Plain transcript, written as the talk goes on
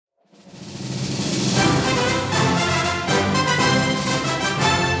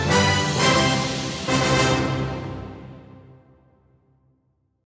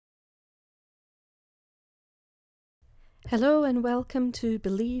Hello and welcome to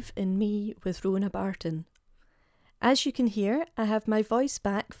Believe in Me with Rona Barton. As you can hear, I have my voice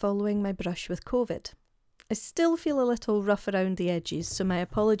back following my brush with COVID. I still feel a little rough around the edges, so my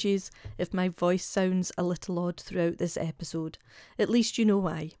apologies if my voice sounds a little odd throughout this episode. At least you know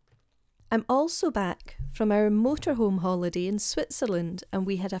why. I'm also back from our motorhome holiday in Switzerland and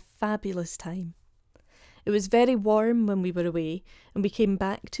we had a fabulous time. It was very warm when we were away and we came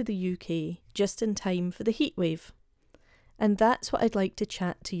back to the UK just in time for the heatwave. And that's what I'd like to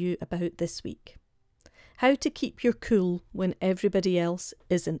chat to you about this week. How to keep your cool when everybody else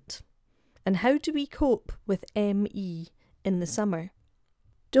isn't. And how do we cope with ME in the summer?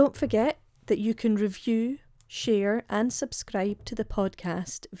 Don't forget that you can review, share and subscribe to the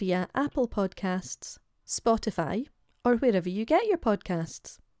podcast via Apple Podcasts, Spotify, or wherever you get your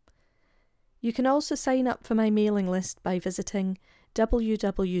podcasts. You can also sign up for my mailing list by visiting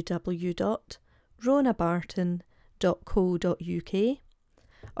www.ronabarton.co.uk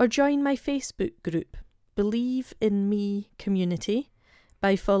or join my Facebook group, Believe in Me Community,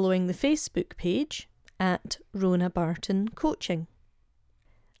 by following the Facebook page at Rona Barton Coaching.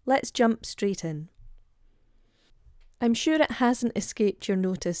 Let's jump straight in. I'm sure it hasn't escaped your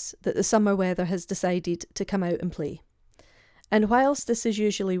notice that the summer weather has decided to come out and play. And whilst this is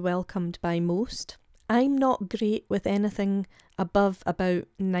usually welcomed by most, I'm not great with anything above about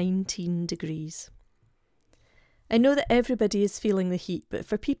 19 degrees. I know that everybody is feeling the heat, but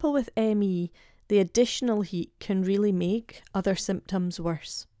for people with ME, the additional heat can really make other symptoms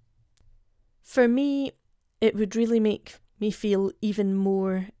worse. For me, it would really make me feel even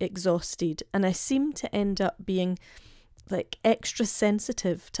more exhausted, and I seem to end up being extra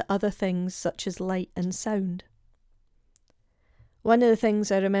sensitive to other things such as light and sound. One of the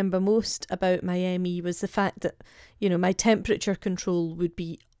things I remember most about my ME was the fact that, my temperature control would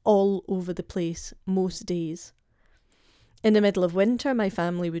be all over the place most days. In the middle of winter, my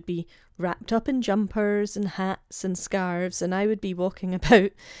family would be wrapped up in jumpers and hats and scarves, and I would be walking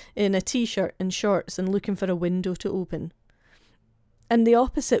about in a t-shirt and shorts and looking for a window to open. And the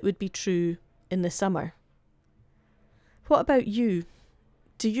opposite would be true in the summer. What about you?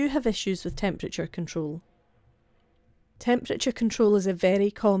 Do you have issues with temperature control? Temperature control is a very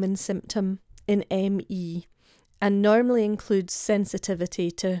common symptom in ME and normally includes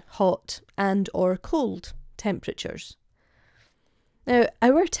sensitivity to hot and or cold temperatures. Now,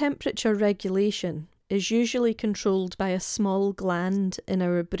 our temperature regulation is usually controlled by a small gland in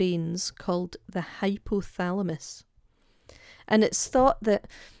our brains called the hypothalamus. And it's thought that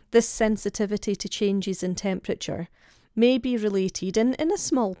this sensitivity to changes in temperature may be related, in a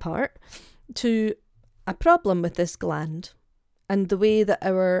small part, to a problem with this gland and the way that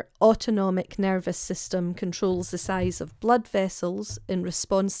our autonomic nervous system controls the size of blood vessels in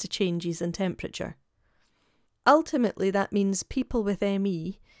response to changes in temperature. Ultimately, that means people with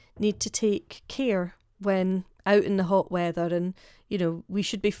ME need to take care when out in the hot weather and, we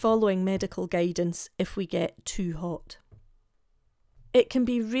should be following medical guidance if we get too hot. It can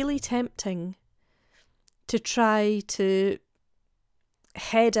be really tempting to try to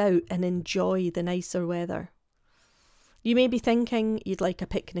head out and enjoy the nicer weather. You may be thinking you'd like a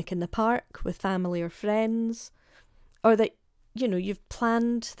picnic in the park with family or friends, or that, you've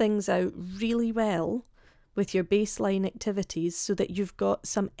planned things out really well with your baseline activities so that you've got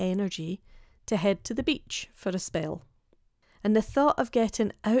some energy to head to the beach for a spell. And the thought of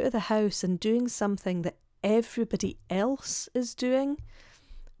getting out of the house and doing something that everybody else is doing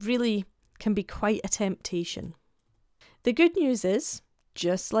really can be quite a temptation. The good news is,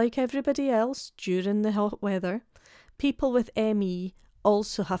 just like everybody else during the hot weather, people with ME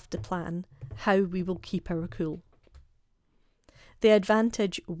also have to plan how we will keep our cool. The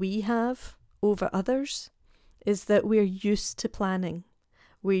advantage we have over others is that we're used to planning,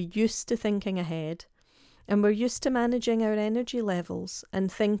 we're used to thinking ahead, and we're used to managing our energy levels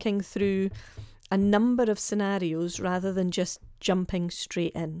and thinking through a number of scenarios rather than just jumping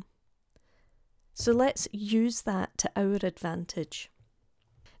straight in. So let's use that to our advantage.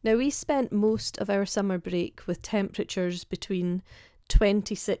 Now, we spent most of our summer break with temperatures between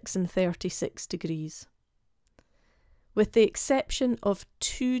 26 and 36 degrees. With the exception of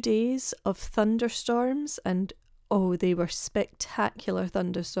 2 days of thunderstorms, and they were spectacular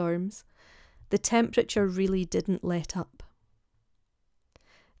thunderstorms, the temperature really didn't let up.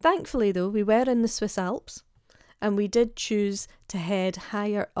 Thankfully though, we were in the Swiss Alps, and we did choose to head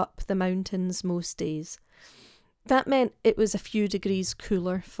higher up the mountains most days. That meant it was a few degrees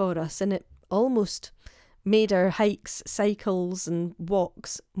cooler for us, and it almost made our hikes, cycles and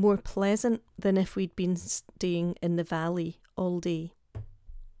walks more pleasant than if we'd been staying in the valley all day.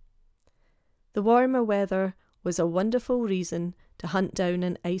 The warmer weather was a wonderful reason to hunt down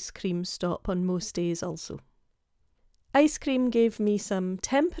an ice cream stop on most days also. Ice cream gave me some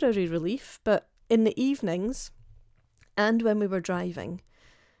temporary relief, but in the evenings and when we were driving,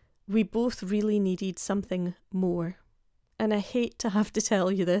 we both really needed something more. And I hate to have to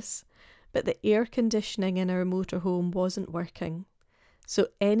tell you this, but the air conditioning in our motorhome wasn't working. So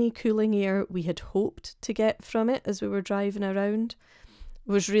any cooling air we had hoped to get from it as we were driving around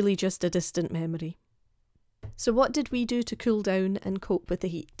was really just a distant memory. So what did we do to cool down and cope with the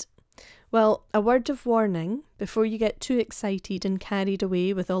heat? Well, a word of warning before you get too excited and carried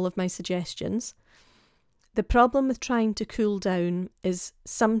away with all of my suggestions. The problem with trying to cool down is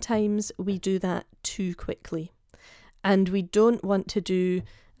sometimes we do that too quickly. And we don't want to do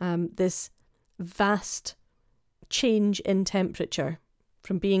this vast change in temperature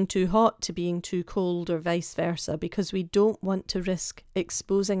from being too hot to being too cold or vice versa, because we don't want to risk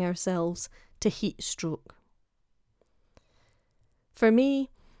exposing ourselves to heat stroke. For me,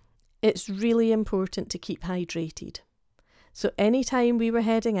 it's really important to keep hydrated. So anytime we were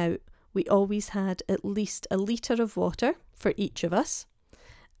heading out, we always had at least a litre of water for each of us,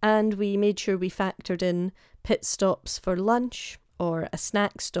 and we made sure we factored in pit stops for lunch or a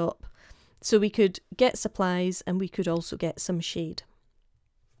snack stop so we could get supplies and we could also get some shade.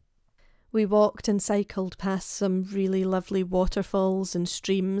 We walked and cycled past some really lovely waterfalls and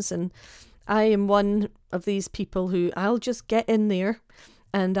streams, and I am one of these people who I'll just get in there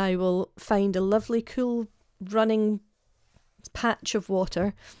and I will find a lovely cool running patch of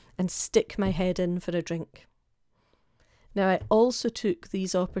water and stick my head in for a drink. Now, I also took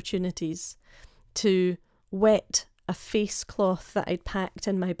these opportunities to wet a face cloth that I'd packed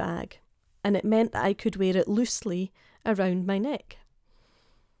in my bag, and it meant that I could wear it loosely around my neck.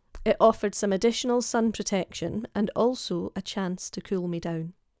 It offered some additional sun protection and also a chance to cool me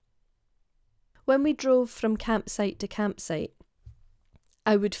down. When we drove from campsite to campsite,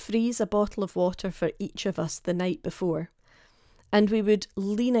 I would freeze a bottle of water for each of us the night before, and we would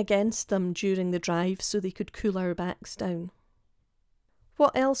lean against them during the drive so they could cool our backs down.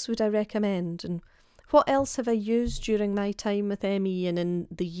 What else would I recommend, and what else have I used during my time with ME and in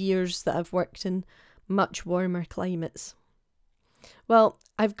the years that I've worked in much warmer climates? Well,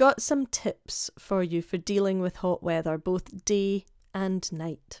 I've got some tips for you for dealing with hot weather, both day and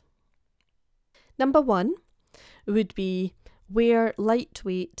night. Number 1 would be wear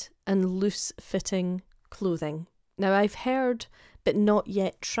lightweight and loose-fitting clothing. Now, I've heard, but not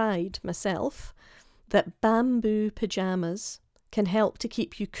yet tried myself, that bamboo pyjamas can help to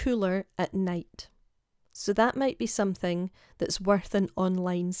keep you cooler at night. So that might be something that's worth an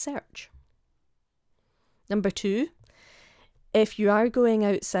online search. Number 2, if you are going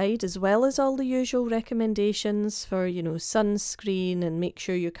outside, as well as all the usual recommendations for, sunscreen and make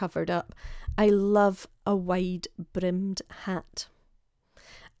sure you're covered up, I love a wide-brimmed hat.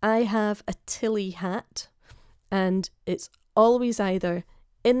 I have a Tilly hat, and it's always either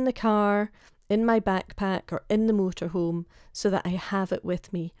in the car, in my backpack, or in the motorhome, so that I have it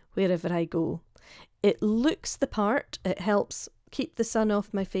with me wherever I go. It looks the part, it helps keep the sun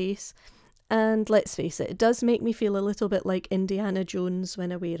off my face, and let's face it, it does make me feel a little bit like Indiana Jones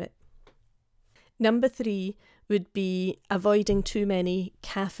when I wear it. Number 3 would be avoiding too many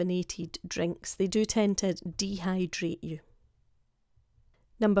caffeinated drinks. They do tend to dehydrate you.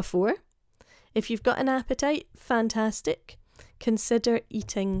 Number 4, if you've got an appetite, fantastic. Consider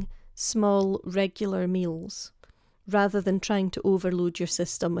eating small, regular meals rather than trying to overload your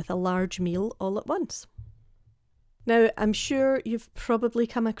system with a large meal all at once. Now, I'm sure you've probably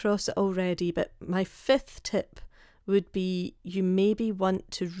come across it already, but my 5th tip would be you maybe want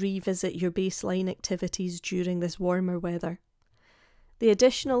to revisit your baseline activities during this warmer weather. The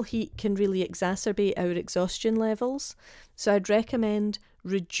additional heat can really exacerbate our exhaustion levels, so I'd recommend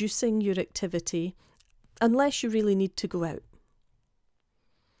reducing your activity unless you really need to go out.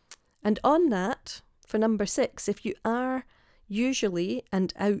 And on that, for number 6, if you are usually an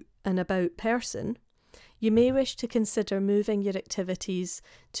out and about person, you may wish to consider moving your activities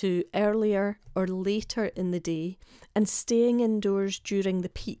to earlier or later in the day and staying indoors during the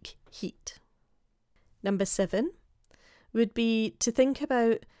peak heat. Number 7 would be to think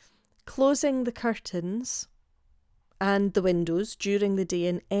about closing the curtains and the windows during the day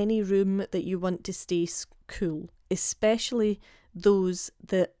in any room that you want to stay cool, especially those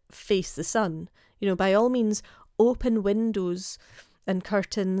that face the sun. By all means, open windows and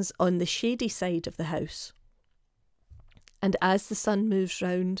curtains on the shady side of the house. And as the sun moves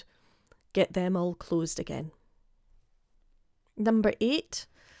round, get them all closed again. Number 8,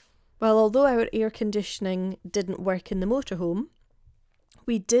 well, although our air conditioning didn't work in the motorhome,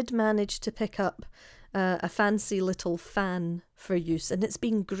 we did manage to pick up a fancy little fan for use, and it's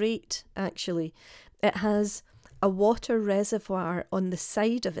been great actually. It has a water reservoir on the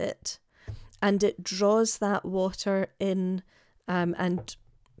side of it, and it draws that water in and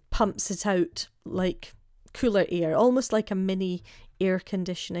pumps it out like cooler air, almost like a mini air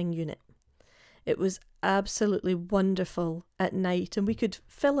conditioning unit. It was absolutely wonderful at night, and we could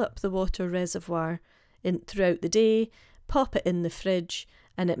fill up the water reservoir throughout the day, pop it in the fridge,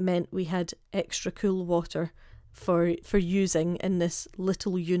 and it meant we had extra cool water for using in this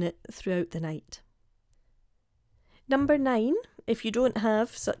little unit throughout the night. Number 9, if you don't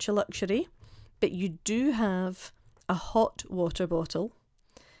have such a luxury, but you do have a hot water bottle,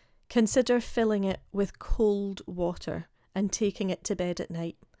 consider filling it with cold water and taking it to bed at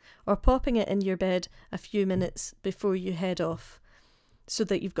night, or popping it in your bed a few minutes before you head off, so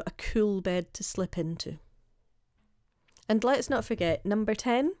that you've got a cool bed to slip into. And let's not forget, number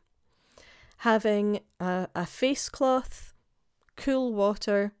 10, having a face cloth, cool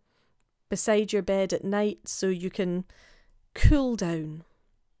water beside your bed at night so you can cool down.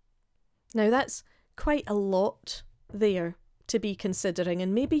 Now that's quite a lot there to be considering,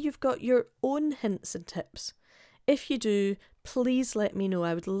 and maybe you've got your own hints and tips. If you do, please let me know.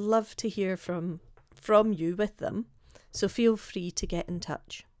 I would love to hear from you with them, so feel free to get in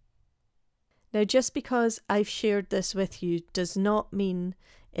touch. Now, just because I've shared this with you does not mean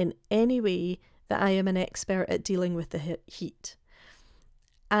in any way that I am an expert at dealing with the heat.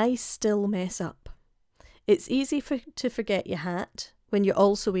 I still mess up. It's easy to forget your hat when you're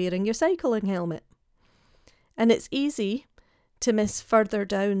also wearing your cycling helmet. And it's easy to miss further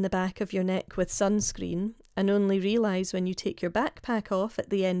down the back of your neck with sunscreen and only realise when you take your backpack off at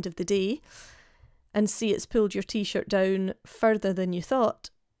the end of the day and see it's pulled your t-shirt down further than you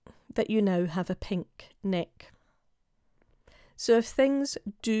thought, that you now have a pink neck. So if things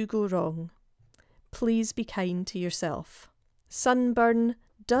do go wrong, please be kind to yourself. Sunburn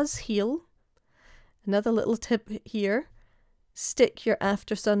does heal. Another little tip here, stick your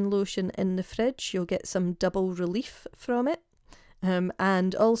after sun lotion in the fridge. You'll get some double relief from it.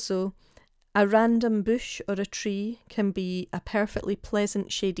 And also, a random bush or a tree can be a perfectly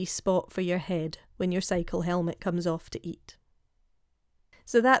pleasant shady spot for your head when your cycle helmet comes off to eat.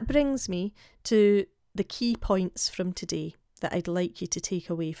 So that brings me to the key points from today that I'd like you to take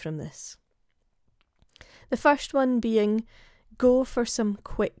away from this. The first one being, go for some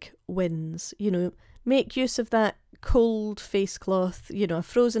quick wins. Make use of that cold face cloth, a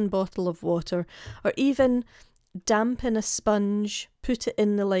frozen bottle of water, or even dampen a sponge, put it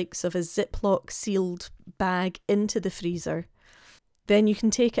in the likes of a Ziploc sealed bag into the freezer. Then you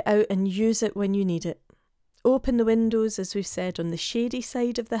can take it out and use it when you need it. Open the windows, as we've said, on the shady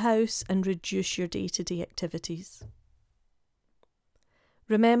side of the house and reduce your day-to-day activities.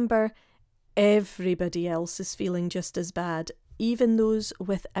 Remember, everybody else is feeling just as bad, even those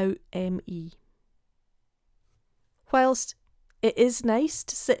without ME. Whilst it is nice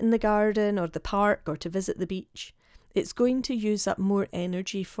to sit in the garden or the park or to visit the beach, it's going to use up more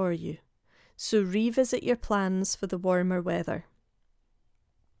energy for you. So revisit your plans for the warmer weather.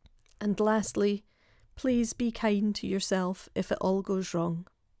 And lastly, please be kind to yourself if it all goes wrong.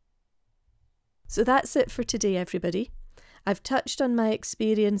 So that's it for today, everybody. I've touched on my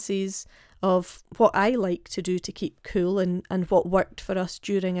experiences of what I like to do to keep cool and what worked for us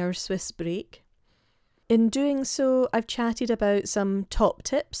during our Swiss break. In doing so, I've chatted about some top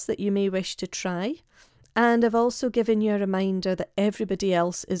tips that you may wish to try, and I've also given you a reminder that everybody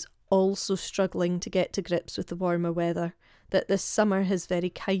else is also struggling to get to grips with the warmer weather that this summer has very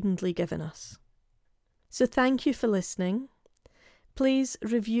kindly given us. So thank you for listening. Please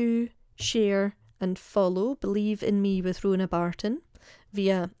review, share and follow Believe in Me with Rona Barton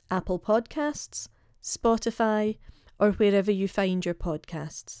via Apple Podcasts, Spotify or wherever you find your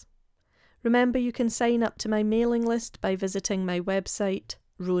podcasts. Remember, you can sign up to my mailing list by visiting my website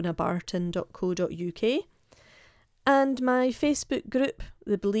ronabarton.co.uk, and my Facebook group,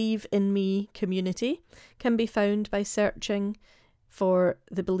 the Believe in Me community, can be found by searching for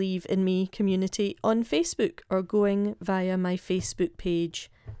the Believe in Me community on Facebook or going via my Facebook page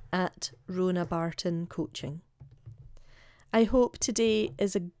at Rona Barton Coaching. I hope today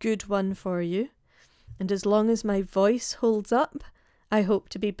is a good one for you, and as long as my voice holds up, I hope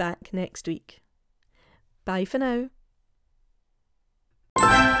to be back next week. Bye for now.